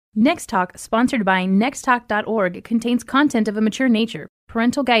Next Talk, sponsored by nexttalk.org, contains content of a mature nature.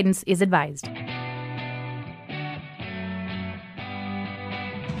 Parental guidance is advised.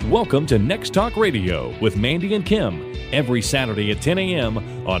 Welcome to Next Talk Radio with Mandy and Kim. Every Saturday at 10 a.m.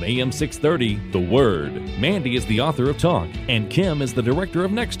 on AM 630, The Word. Mandy is the author of Talk, and Kim is the director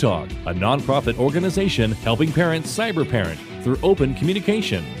of Next Talk, a nonprofit organization helping parents cyberparent through open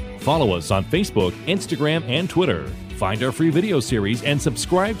communication. Follow us on Facebook, Instagram, and Twitter. Find our free video series and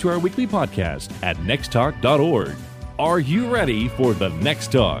subscribe to our weekly podcast at nexttalk.org. Are you ready for the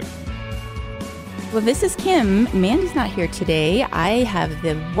Next Talk? Well, this is Kim. Mandy's not here today. I have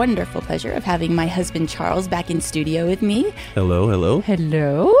the wonderful pleasure of having my husband, Charles, back in studio with me. Hello, hello.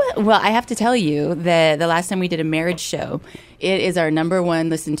 Hello. Well, I have to tell you that the last time we did a marriage show, it is our number one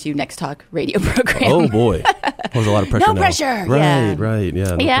listened to Next Talk radio program. Oh, boy. That was a lot of pressure. No now. pressure. Right.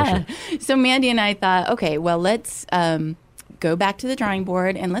 Yeah, Yeah. pressure. So Mandy and I thought, okay, well, let's go back to the drawing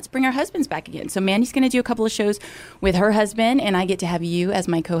board and let's bring our husbands back again. So Mandy's going to do a couple of shows with her husband, and I get to have you as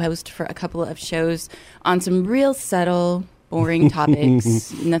my co-host for a couple of shows on some real subtle, boring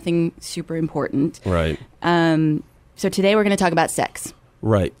topics, nothing super important. Right. So today we're going to talk about sex.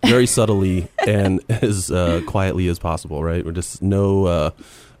 Right. Very subtly and as quietly as possible, right? We're just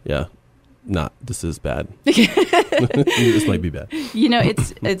this is bad. This might be bad. You know,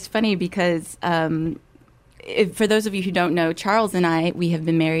 it's funny because for those of you who don't know, Charles and I, we have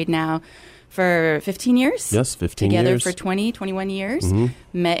been married now for 15 years. Yes, 15 together years. for 21 years.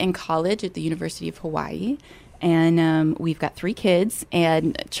 Mm-hmm. Met in college at the University of Hawaii. And we've got 3 kids.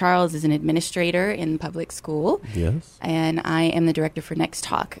 And Charles is an administrator in public school. Yes. And I am the director for Next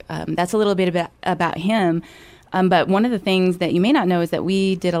Talk. That's a little bit about him. But one of the things that you may not know is that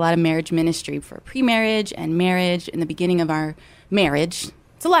we did a lot of marriage ministry for pre-marriage and marriage in the beginning of our marriage.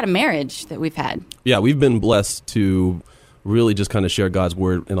 It's a lot of marriage that we've had. Yeah, we've been blessed to really just kind of share God's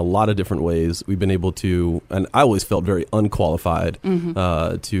word in a lot of different ways. We've been able to, and I always felt very unqualified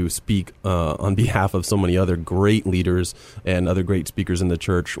to speak on behalf of so many other great leaders and other great speakers in the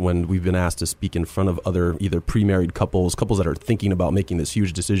church when we've been asked to speak in front of other either pre-married couples that are thinking about making this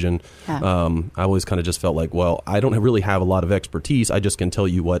huge decision. Yeah. I always kind of just felt like, well, I don't really have a lot of expertise. I just can tell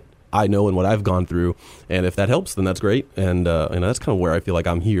you what I know and what I've gone through, and if that helps, then that's great. And that's kind of where I feel like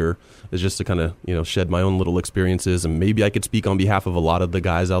I'm here, is just to kind of shed my own little experiences, and maybe I could speak on behalf of a lot of the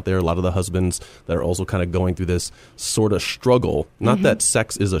guys out there, a lot of the husbands that are also kind of going through this sort of struggle. Not that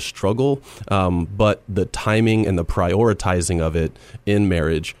sex is a struggle, but the timing and the prioritizing of it in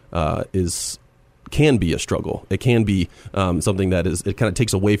marriage can be a struggle. It can be something that it kind of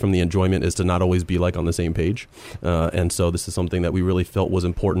takes away from the enjoyment, is to not always be like on the same page. And so this is something that we really felt was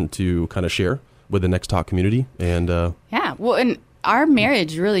important to kind of share with the Next Talk community. And well, and our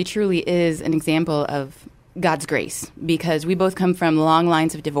marriage really truly is an example of God's grace, because we both come from long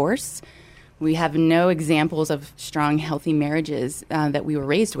lines of divorce. We have no examples of strong, healthy marriages that we were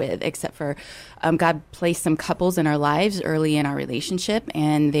raised with, except for God placed some couples in our lives early in our relationship,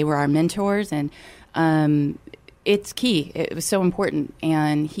 and they were our mentors, and it's key. It was so important,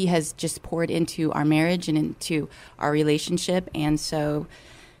 and he has just poured into our marriage and into our relationship, and so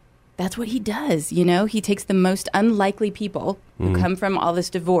that's what he does. He takes the most unlikely people who come from all this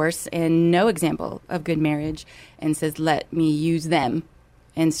divorce and no example of good marriage and says, let me use them.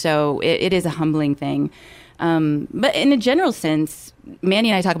 And so it is a humbling thing. But in a general sense, Mandy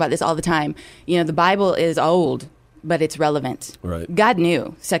and I talk about this all the time. The Bible is old, but it's relevant. Right. God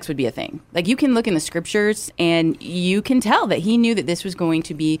knew sex would be a thing. Like, you can look in the scriptures and you can tell that he knew that this was going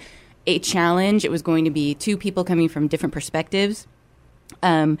to be a challenge. It was going to be 2 people coming from different perspectives.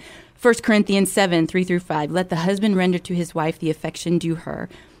 1 Corinthians 7, 3-5, let the husband render to his wife the affection due her,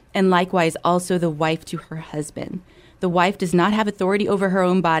 and likewise also the wife to her husband. The wife does not have authority over her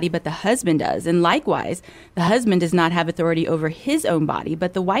own body, but the husband does. And likewise, the husband does not have authority over his own body,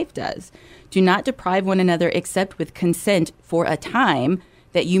 but the wife does. Do not deprive one another except with consent for a time,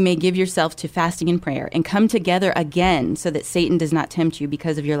 that you may give yourself to fasting and prayer, and come together again so that Satan does not tempt you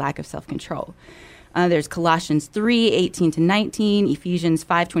because of your lack of self-control. There's Colossians 3, 18-19, Ephesians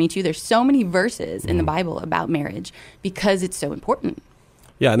 5:22. There's so many verses in the Bible about marriage because it's so important.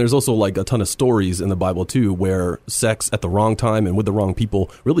 Yeah, and there's also like a ton of stories in the Bible too, where sex at the wrong time and with the wrong people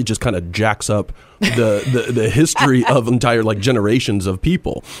really just kind of jacks up the history of entire like generations of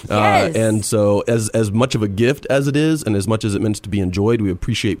people. Yes. And so as much of a gift as it is, and as much as it meant to be enjoyed, we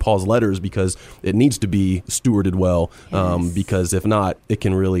appreciate Paul's letters because it needs to be stewarded well. Yes. Because if not, it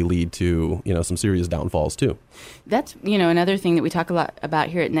can really lead to some serious downfalls too. That's another thing that we talk a lot about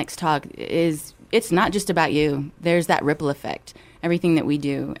here at Next Talk is it's not just about you. There's that ripple effect. Everything that we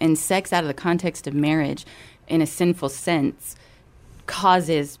do, and sex out of the context of marriage in a sinful sense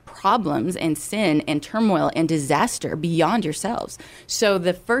causes problems and sin and turmoil and disaster beyond yourselves. So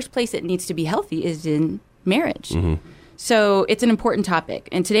the first place it needs to be healthy is in marriage. Mm-hmm. So it's an important topic.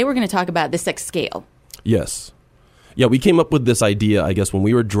 And today we're going to talk about the sex scale. Yes. Yeah, we came up with this idea, I guess, when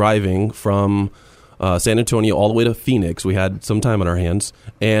we were driving from San Antonio all the way to Phoenix. We had some time on our hands,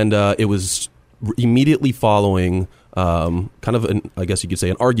 and it was immediately following kind of, I guess you could say,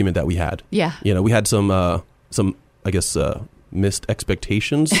 an argument that we had. Yeah. We had some I guess, missed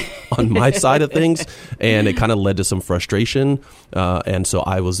expectations on my side of things, and it kind of led to some frustration. And so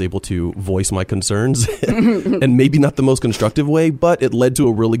I was able to voice my concerns and maybe not the most constructive way, but it led to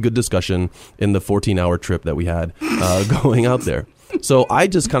a really good discussion in the 14-hour trip that we had going out there. So I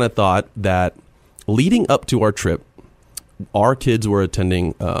just kind of thought that leading up to our trip, our kids were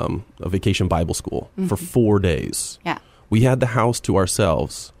attending a vacation Bible school for 4 days. Yeah. We had the house to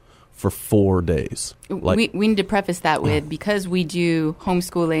ourselves for 4 days. We need to preface that with, because we do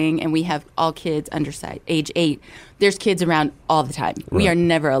homeschooling and we have all kids under age 8, there's kids around all the time. Right. We are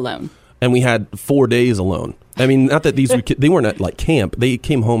never alone. And we had 4 days alone. I mean, not that these were they weren't at like camp. They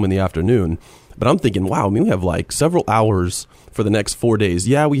came home in the afternoon. But I'm thinking, wow, I mean, we have like several hours for the next 4 days.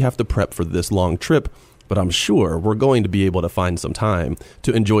 Yeah, we have to prep for this long trip, but I'm sure we're going to be able to find some time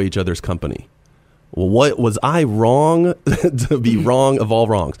to enjoy each other's company. Well, what was I wrong to be wrong of all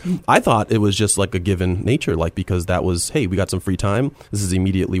wrongs? I thought it was just like a given nature, like because that was, hey, we got some free time. This is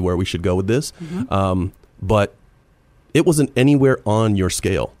immediately where we should go with this. Mm-hmm. But it wasn't anywhere on your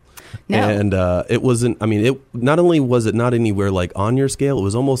scale. No. And it wasn't, I mean, not only was it not anywhere like on your scale, it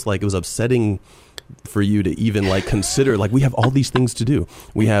was almost like it was upsetting for you to even like consider, like, we have all these things to do.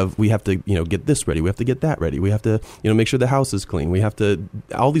 We have to, get this ready. We have to get that ready. We have to, make sure the house is clean. We have to,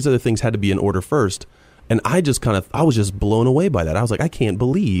 all these other things had to be in order first. And I was just blown away by that. I was like, I can't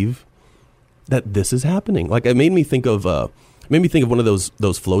believe that this is happening. Like, it made me think of one of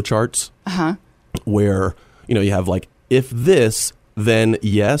those flow charts where, you have like, if this, then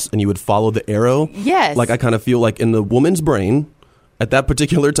yes, and you would follow the arrow. Yes. Like, I kind of feel like in the woman's brain, at that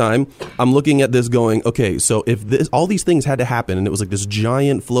particular time, I'm looking at this going, okay, so if all these things had to happen, and it was like this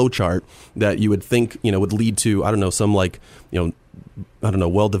giant flow chart that you would think, would lead to, I don't know, some like,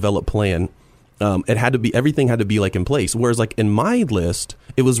 well-developed plan. It had to be, everything had to be like in place. Whereas like in my list,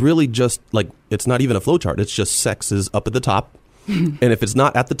 it was really just like, it's not even a flow chart. It's just sex is up at the top. And if it's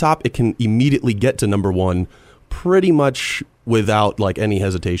not at the top, it can immediately get to number one pretty much without like any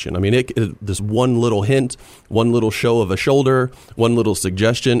hesitation. I mean, this one little hint, one little show of a shoulder, one little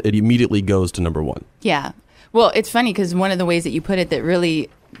suggestion, it immediately goes to number one. Yeah. Well, it's funny because one of the ways that you put it that really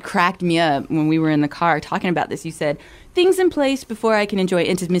cracked me up when we were in the car talking about this, you said, things in place before I can enjoy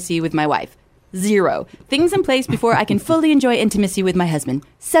intimacy with my wife. 0. Things in place before I can fully enjoy intimacy with my husband.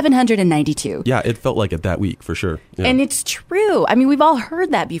 792. Yeah, it felt like it that week for sure. Yeah. And it's true. I mean, we've all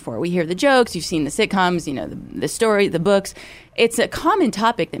heard that before. We hear the jokes. You've seen the sitcoms, the story, the books. It's a common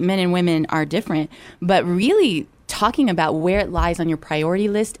topic that men and women are different, but really talking about where it lies on your priority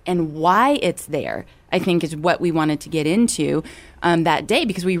list and why it's there, I think, is what we wanted to get into that day,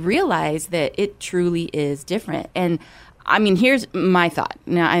 because we realized that it truly is different. And I mean, here's my thought.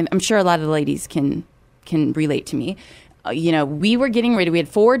 Now, I'm sure a lot of the ladies can relate to me. We were getting ready. We had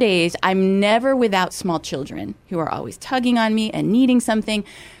 4 days. I'm never without small children who are always tugging on me and needing something.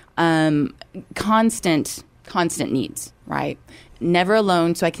 Constant needs, right? Never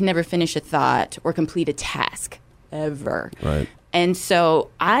alone, so I can never finish a thought or complete a task, ever. Right. And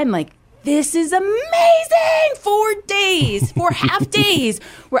so I'm like, this is amazing! 4 days, 4 half days,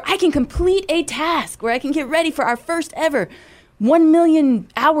 where I can complete a task, where I can get ready for our first ever 1 million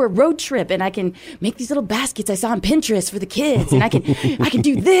hour road trip, and I can make these little baskets I saw on Pinterest for the kids, and I can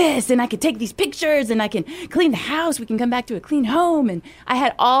do this, and I can take these pictures, and I can clean the house. We can come back to a clean home. And I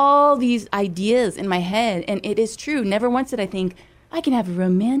had all these ideas in my head, and it is true. Never once did I think I can have a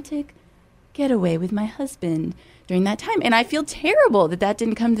romantic getaway with my husband during that time. And I feel terrible that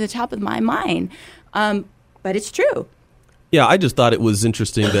didn't come to the top of my mind. But it's true. Yeah, I just thought it was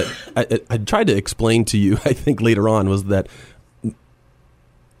interesting that I tried to explain to you, I think later on, was that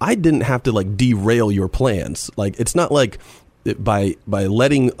I didn't have to like derail your plans. Like, it's not like by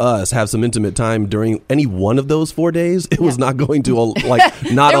letting us have some intimate time during any one of those 4 days, it was not going to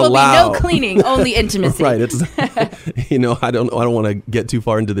like not there will allow. Be no cleaning, only intimacy. Right. It's I don't want to get too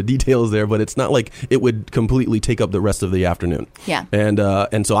far into the details there, but it's not like it would completely take up the rest of the afternoon. Yeah.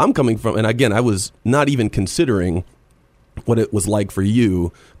 And so I'm coming from, and again, I was not even considering what it was like for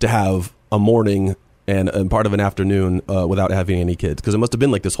you to have a morning and part of an afternoon without having any kids, because it must have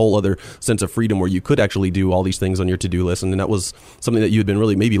been like this whole other sense of freedom where you could actually do all these things on your to-do list, and that was something that you had been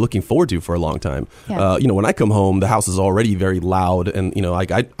really maybe looking forward to for a long time. Yeah. When I come home, the house is already very loud, and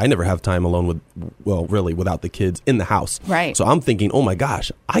I never have time alone really without the kids in the house. Right. So I'm thinking, oh my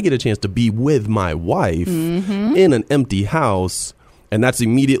gosh, I get a chance to be with my wife in an empty house. And that's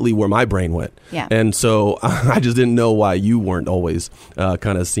immediately where my brain went. Yeah. And so I just didn't know why you weren't always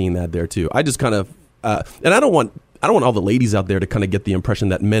kind of seeing that there too. I just kind of, and I don't want all the ladies out there to kind of get the impression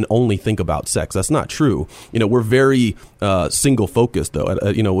that men only think about sex. That's not true. We're very single focused though.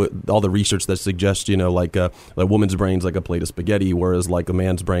 With all the research that suggests, like a woman's brain's like a plate of spaghetti, whereas like a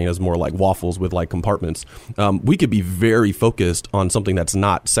man's brain is more like waffles with like compartments. We could be very focused on something that's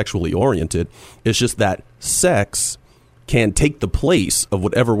not sexually oriented. It's just that sex can take the place of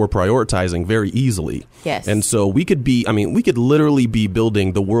whatever we're prioritizing very easily. Yes. And so we could literally be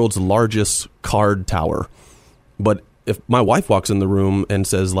building the world's largest card tower. But if my wife walks in the room and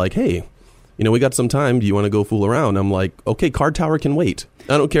says like, hey, we got some time, do you want to go fool around? I'm like, okay, card tower can wait.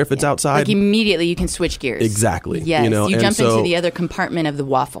 I don't care if it's outside. Like immediately you can switch gears. Exactly. Yes. You jump into the other compartment of the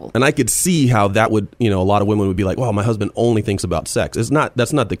waffle. And I could see how that would, a lot of women would be like, well, my husband only thinks about sex.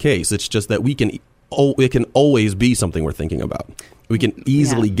 That's not the case. It's just that it can always be something we're thinking about. We can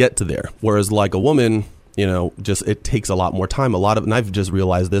easily get to there. Whereas like a woman, just it takes a lot more time. And I've just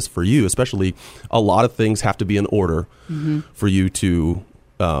realized this for you, especially a lot of things have to be in order for you to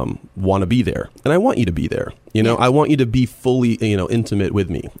want to be there. And I want you to be there. I want you to be fully, intimate with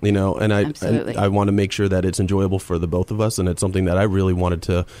me, and I want to make sure that it's enjoyable for the both of us. And it's something that I really wanted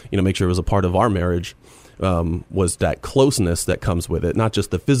to, make sure it was a part of our marriage, was that closeness that comes with it, not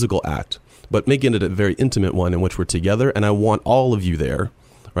just the physical act, but making it a very intimate one in which we're together. And I want all of you there,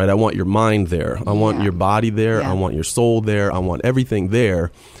 right? I want your mind there. I want your body there. Yeah. I want your soul there. I want everything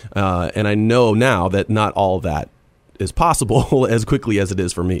there. And I know now that not all that is possible as quickly as it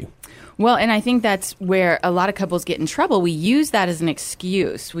is for me. Well, and I think that's where a lot of couples get in trouble. We use that as an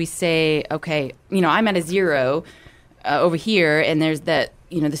excuse. We say, okay, I'm at a 0 over here, and there's that,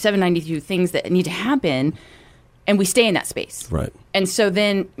 the 792 things that need to happen. And we stay in that space. Right. And so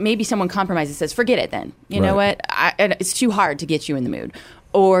then maybe someone compromises, says, forget it then. You know what? It's too hard to get you in the mood.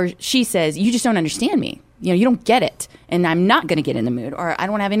 Or she says, you just don't understand me. You don't get it. And I'm not going to get in the mood. Or I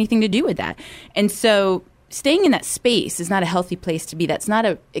don't have anything to do with that. And so staying in that space is not a healthy place to be. That's not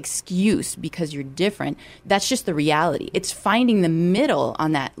an excuse because you're different. That's just the reality. It's finding the middle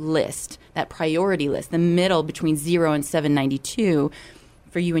on that list, that priority list, the middle between 0 and 792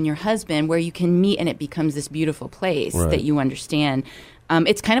 for you and your husband, where you can meet and it becomes this beautiful place that you understand.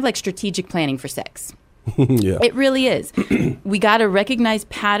 It's kind of like strategic planning for sex. Yeah. It really is. We got to recognize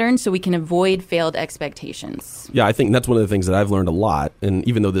patterns so we can avoid failed expectations. Yeah, I think that's one of the things that I've learned a lot. And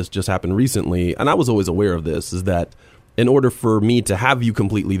even though this just happened recently, and I was always aware of this, is that in order for me to have you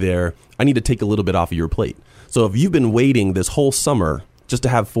completely there, I need to take a little bit off of your plate. So if you've been waiting this whole summer just to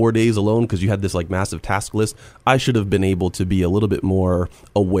have 4 days alone because you had this like massive task list, I should have been able to be a little bit more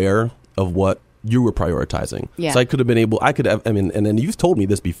aware of what you were prioritizing. Yeah. So and then you've told me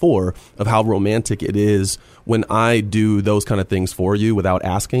this before of how romantic it is when I do those kind of things for you without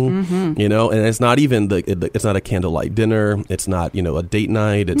asking, and it's not even it's not a candlelight dinner. It's not, a date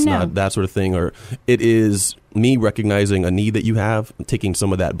night. It's not that sort of thing, or it is me recognizing a need that you have, taking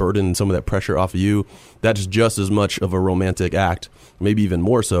some of that burden and some of that pressure off of you. That's just as much of a romantic act, maybe even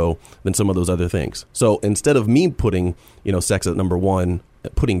more so than some of those other things. So instead of me putting, sex at number one,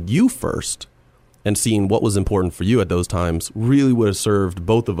 putting you first, and seeing what was important for you at those times really would have served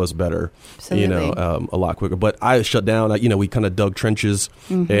both of us better, Absolutely. A lot quicker. But I shut down. We kind of dug trenches,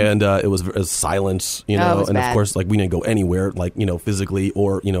 and it was silence, and bad. of course, like we didn't go anywhere, like physically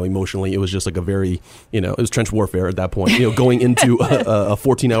or emotionally. It was just like a very, it was trench warfare at that point. Going into a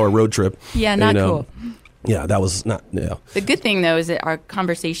 14-hour road trip. Yeah, not cool. Yeah, that was not. Yeah. The good thing though is that our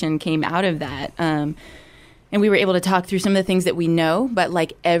conversation came out of that. And we were able to talk through some of the things that we know, but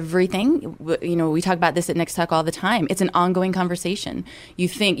like everything, we talk about this at Next Talk all the time. It's an ongoing conversation. You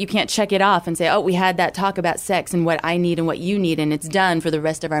can't check it off and say, oh, we had that talk about sex and what I need and what you need, and it's done for the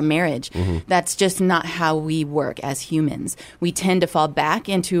rest of our marriage. That's just not how we work as humans. We tend to fall back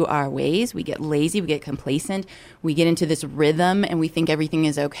into our ways. We get lazy, we get complacent, we get into this rhythm, and we think everything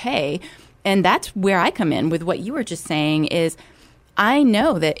is okay. And that's where I come in with what you were just saying is, I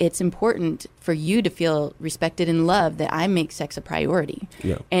know that it's important for you to feel respected and loved, that I make sex a priority.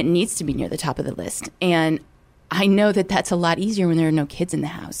 Yeah. And it needs to be near the top of the list. And I know that that's a lot easier when there are no kids in the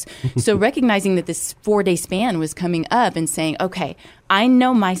house. So recognizing that this 4-day span was coming up and saying, okay, I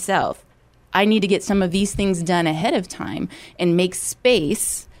know myself. I need to get some of these things done ahead of time and make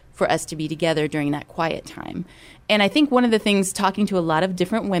space for us to be together during that quiet time. And I think one of the things, talking to a lot of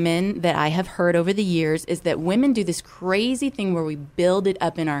different women that I have heard over the years, is that women do this crazy thing where we build it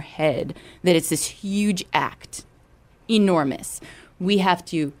up in our head that it's this huge act, enormous. We have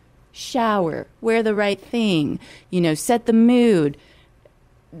to shower, wear the right thing, set the mood,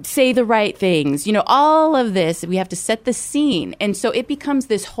 say the right things, all of this. We have to set the scene. And so it becomes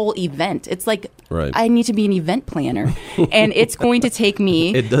this whole event. It's like, right. I need to be an event planner. And it's going to take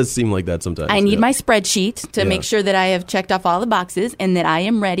me. It does seem like that sometimes. I need my spreadsheet to make sure that I have checked off all the boxes and that I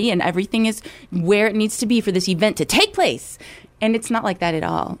am ready and everything is where it needs to be for this event to take place. And it's not like that at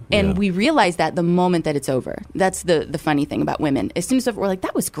all. And we realize that the moment that it's over. That's the funny thing about women. As soon as we're like,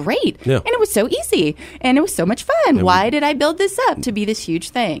 that was great. Yeah. And it was so easy. And it was so much fun. And why did I build this up to be this huge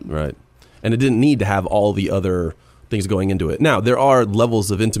thing? Right. And it didn't need to have all the other things going into it. Now, there are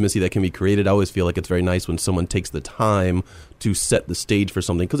levels of intimacy that can be created. I always feel like it's very nice when someone takes the time to set the stage for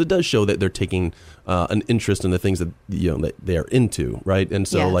something, because it does show that they're taking an interest in the things that that they're into, right? And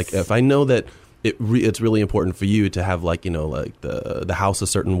so, like, if I know that it's really important for you to have like the house a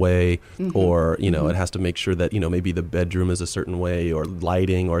certain way, or it has to make sure that maybe the bedroom is a certain way, or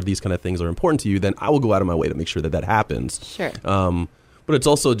lighting, or these kind of things are important to you, then I will go out of my way to make sure that happens. Sure. But it's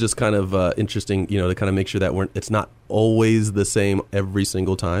also just kind of interesting, to kind of make sure that it's not always the same every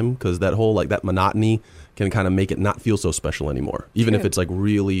single time, because that whole that monotony can kind of make it not feel so special anymore, even if it's like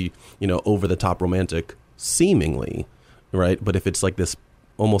really over the top romantic seemingly, right? But if it's like this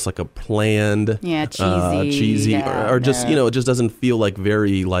almost like a planned, cheesy, or just it just doesn't feel like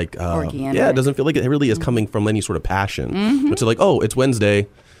very like organic. It doesn't feel like it really is coming from any sort of passion. It's like, oh, it's Wednesday,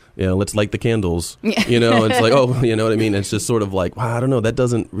 let's light the candles. It's like, oh, you know what I mean? It's just sort of like, wow, I don't know, that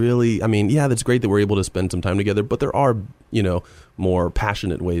doesn't really, I mean, that's great that we're able to spend some time together, but there are more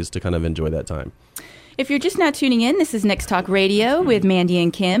passionate ways to kind of enjoy that time. If you're just now tuning in, this is Next Talk Radio with Mandy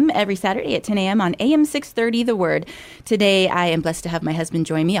and Kim every Saturday at 10 a.m. on AM 630 The Word. Today, I am blessed to have my husband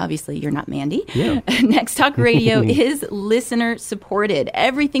join me. Obviously, you're not Mandy. Yeah. Next Talk Radio is listener supported.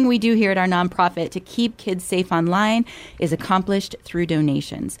 Everything we do here at our nonprofit to keep kids safe online is accomplished through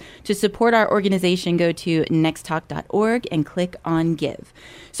donations. To support our organization, go to nexttalk.org and click on Give.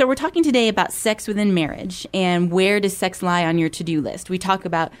 So we're talking today about sex within marriage and where does sex lie on your to-do list. We talk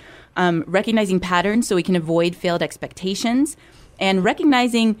about recognizing patterns so we can avoid failed expectations, and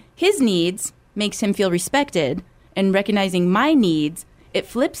recognizing his needs makes him feel respected, and recognizing my needs, it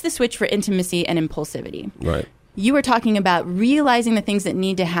flips the switch for intimacy and impulsivity. Right. You were talking about realizing the things that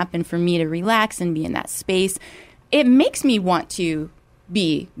need to happen for me to relax and be in that space. It makes me want to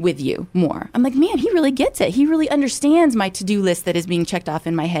be with you more. I'm like, man, he really gets it. He really understands my to-do list that is being checked off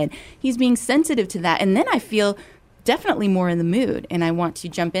in my head. He's being sensitive to that. And then I feel definitely more in the mood, and I want to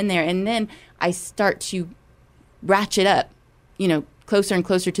jump in there. And then I start to ratchet up, closer and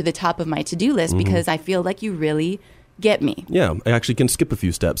closer to the top of my to-do list, because I feel like you really get me. Yeah, I actually can skip a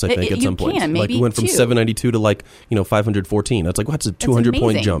few steps, I think, at some point. Maybe like, we went from 792 to 514. That's like, what's a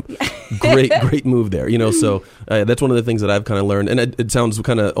 200-point jump? Great move there. So that's one of the things that I've kind of learned. And it sounds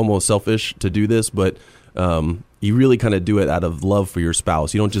kind of almost selfish to do this, but you really kind of do it out of love for your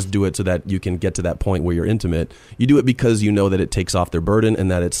spouse. You don't just do it so that you can get to that point where you're intimate. You do it because you know that it takes off their burden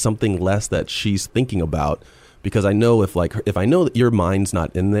and that it's something less that she's thinking about. Because I know if I know that your mind's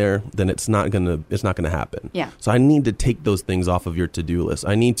not in there, then it's not gonna happen. Yeah. So I need to take those things off of your to-do list.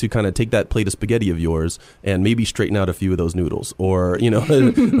 I need to kind of take that plate of spaghetti of yours and maybe straighten out a few of those noodles, or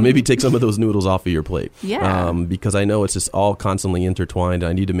maybe take some of those noodles off of your plate. Yeah. Because I know it's just all constantly intertwined.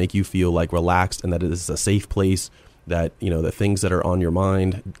 I need to make you feel like relaxed and that it is a safe place. That the things that are on your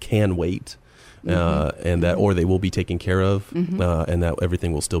mind can wait. And that, or they will be taken care of, and that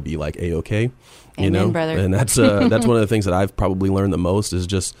everything will still be like A-okay. Amen, brother. And that's one of the things that I've probably learned the most is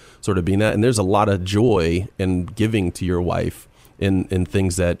just sort of being that. And there's a lot of joy in giving to your wife in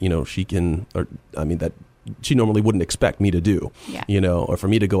things that she can, that she normally wouldn't expect me to do. Yeah. Or for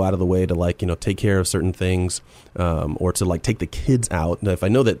me to go out of the way to take care of certain things, or to take the kids out. And if I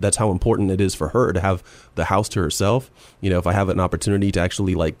know that that's how important it is for her to have the house to herself, if I have an opportunity to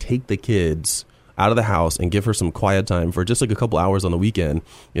actually take the kids out of the house and give her some quiet time for just a couple hours on the weekend,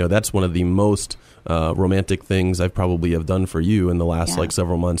 that's one of the most romantic things I've probably have done for you in the last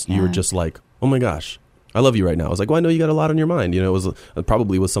several months. You were just like, oh my gosh, I love you right now. I was like, well, I know you got a lot on your mind. It was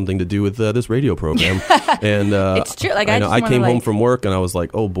probably was something to do with this radio program. And it's true. I came home from work and I was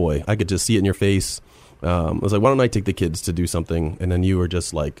like, oh boy, I could just see it in your face. I was like, why don't I take the kids to do something? And then you were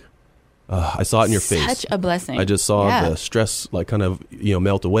just like, I saw it in your face. Such a blessing. I just saw the stress like kind of,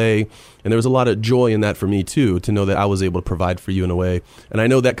 melt away. And there was a lot of joy in that for me too, to know that I was able to provide for you in a way. And I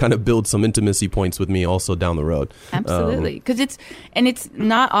know that kind of builds some intimacy points with me also down the road. Absolutely. Because it's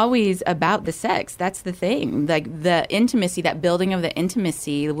not always about the sex. That's the thing. Like the intimacy, that building of the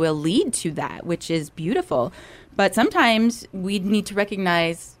intimacy will lead to that, which is beautiful. But sometimes we need to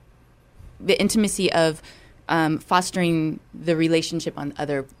recognize the intimacy of fostering the relationship on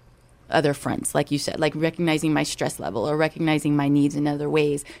other fronts, like you said, like recognizing my stress level or recognizing my needs in other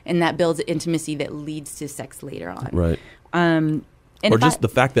ways. And that builds intimacy that leads to sex later on. Right. Or just the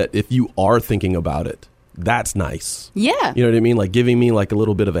fact that if you are thinking about it, that's nice. Yeah. You know what I mean? Like giving me like a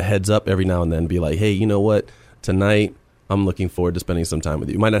little bit of a heads up every now and then, be like, hey, you know what? Tonight, I'm looking forward to spending some time with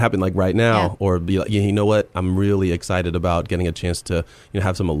you. It might not happen like right now, or be like, you know what? I'm really excited about getting a chance to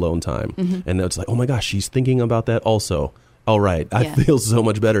have some alone time. Mm-hmm. And it's like, oh my gosh, she's thinking about that also. All right. I feel so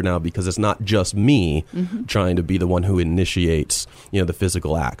much better now because it's not just me trying to be the one who initiates, the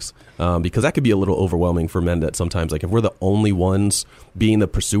physical acts. Because that could be a little overwhelming for men that sometimes, like if we're the only ones being the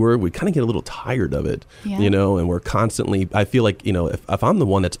pursuer, we kind of get a little tired of it, and we're constantly, I feel like, if I'm the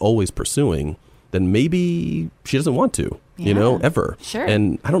one that's always pursuing, then maybe she doesn't want to, ever. Sure.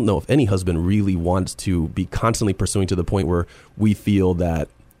 And I don't know if any husband really wants to be constantly pursuing to the point where we feel that,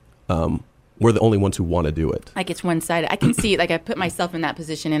 we're the only ones who want to do it. Like it's one-sided. I can see, like I put myself in that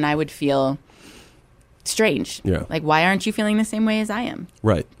position and I would feel strange. Yeah. Like, why aren't you feeling the same way as I am?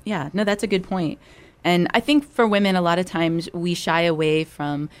 Right. Yeah. No, that's a good point. And I think for women, a lot of times we shy away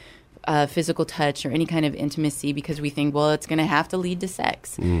from physical touch or any kind of intimacy because we think, well, it's going to have to lead to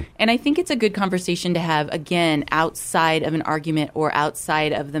sex. And I think it's a good conversation to have, again, outside of an argument or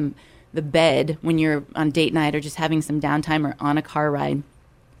outside of the bed when you're on date night or just having some downtime or on a car ride,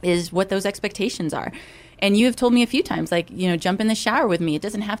 is what those expectations are. And you have told me a few times, like, jump in the shower with me. It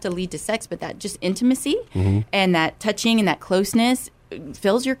doesn't have to lead to sex, but that just intimacy and that touching and that closeness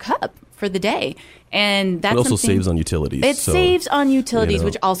fills your cup for the day. And that's it also saves on utilities. It saves on utilities,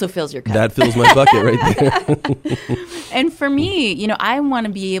 which also fills your cup. That fills my bucket right there. And for me, I want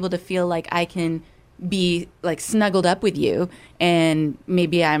to be able to feel like I can be like snuggled up with you, and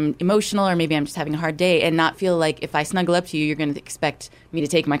maybe I'm emotional or maybe I'm just having a hard day, and not feel like if I snuggle up to you, you're going to expect me to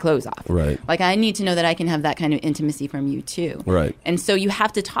take my clothes off. Right. Like I need to know that I can have that kind of intimacy from you too. Right. And so you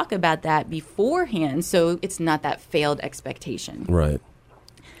have to talk about that beforehand so it's not that failed expectation. Right.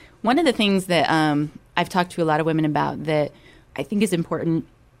 One of the things that I've talked to a lot of women about that I think is important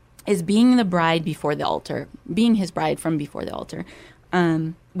is being the bride before the altar, being his bride from before the altar.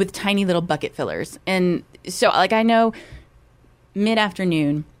 With tiny little bucket fillers. And so, like, I know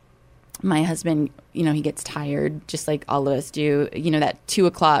mid-afternoon, my husband, he gets tired, just like all of us do, that 2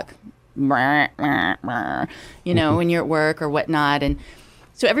 o'clock, when you're at work or whatnot. And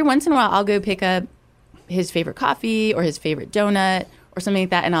so every once in a while, I'll go pick up his favorite coffee or his favorite donut or something like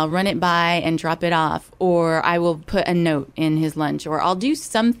that, and I'll run it by and drop it off, or I will put a note in his lunch, or I'll do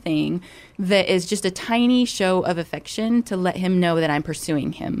something that is just a tiny show of affection to let him know that I'm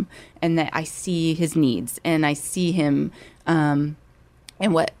pursuing him and that I see his needs and I see him and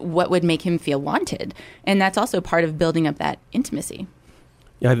what would make him feel wanted. And that's also part of building up that intimacy.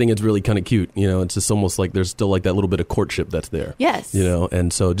 Yeah, I think it's really kind of cute. It's just almost like there's still like that little bit of courtship that's there. Yes.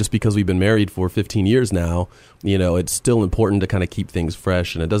 And so just because we've been married for 15 years now, it's still important to kind of keep things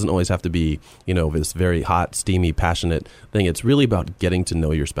fresh. And it doesn't always have to be, this very hot, steamy, passionate thing. It's really about getting to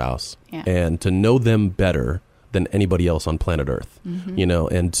know your spouse and to know them better than anybody else on planet Earth,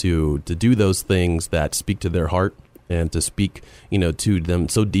 and to do those things that speak to their heart and to speak, to them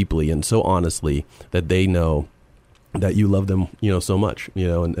so deeply and so honestly that they know that you love them, so much,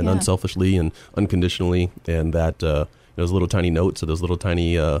 and unselfishly and unconditionally, and that those little tiny notes or those little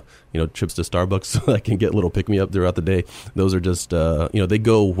tiny, trips to Starbucks so that I can get little pick-me-up throughout the day. Those are just, they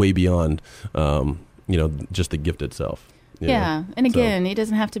go way beyond, just the gift itself. Yeah. And again, it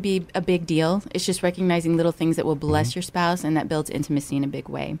doesn't have to be a big deal. It's just recognizing little things that will bless your spouse, and that builds intimacy in a big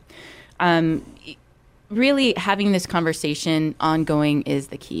way. Really having this conversation ongoing is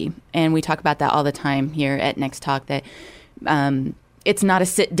the key. And we talk about that all the time here at Next Talk, that it's not a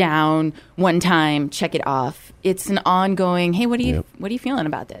sit down one time, check it off. It's an ongoing, hey, what are you feeling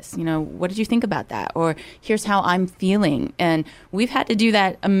about this? What did you think about that? Or here's how I'm feeling. And we've had to do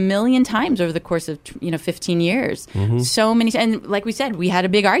that a million times over the course of 15 years. So many, and like we said, we had a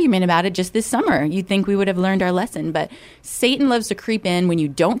big argument about it just this summer. You'd think we would have learned our lesson, but Satan loves to creep in when you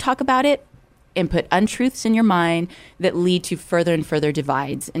don't talk about it and put untruths in your mind that lead to further and further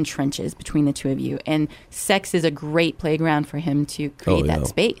divides and trenches between the two of you. And sex is a great playground for him to create that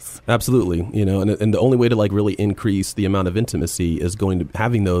space. Absolutely. And the only way to like really increase the amount of intimacy is going to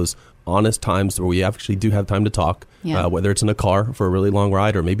having those honest times where we actually do have time to talk, whether it's in a car for a really long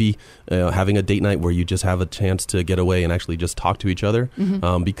ride or maybe having a date night where you just have a chance to get away and actually just talk to each other,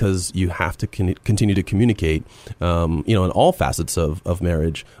 because you have to continue to communicate, in all facets of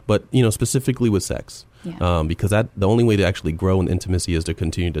marriage, but, specifically with sex, because the only way to actually grow in intimacy is to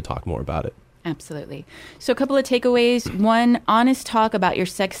continue to talk more about it. Absolutely. So a couple of takeaways. One, honest talk about your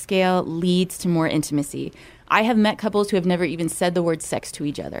sex scale leads to more intimacy. I have met couples who have never even said the word sex to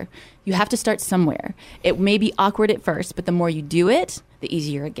each other. You have to start somewhere. It may be awkward at first, but the more you do it, the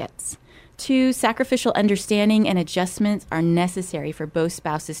easier it gets. 2, sacrificial understanding and adjustments are necessary for both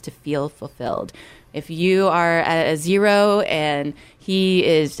spouses to feel fulfilled. If you are at a 0 and he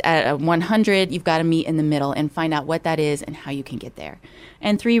is at a 100, you've got to meet in the middle and find out what that is and how you can get there.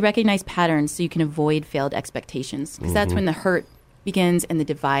 And 3, recognize patterns so you can avoid failed expectations, because that's when the hurt begins and the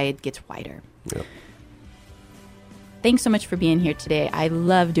divide gets wider. Yep. Thanks so much for being here today. I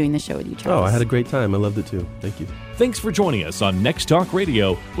love doing the show with you, Charles. Oh, I had a great time. I loved it too. Thank you. Thanks for joining us on Next Talk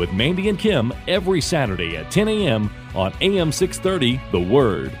Radio with Mandy and Kim every Saturday at 10 a.m. on AM 630, The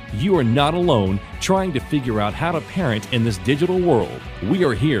Word. You are not alone trying to figure out how to parent in this digital world. We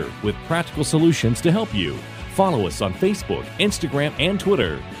are here with practical solutions to help you. Follow us on Facebook, Instagram, and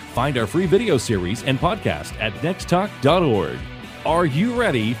Twitter. Find our free video series and podcast at nexttalk.org. Are you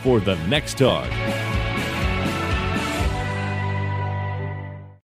ready for the next talk?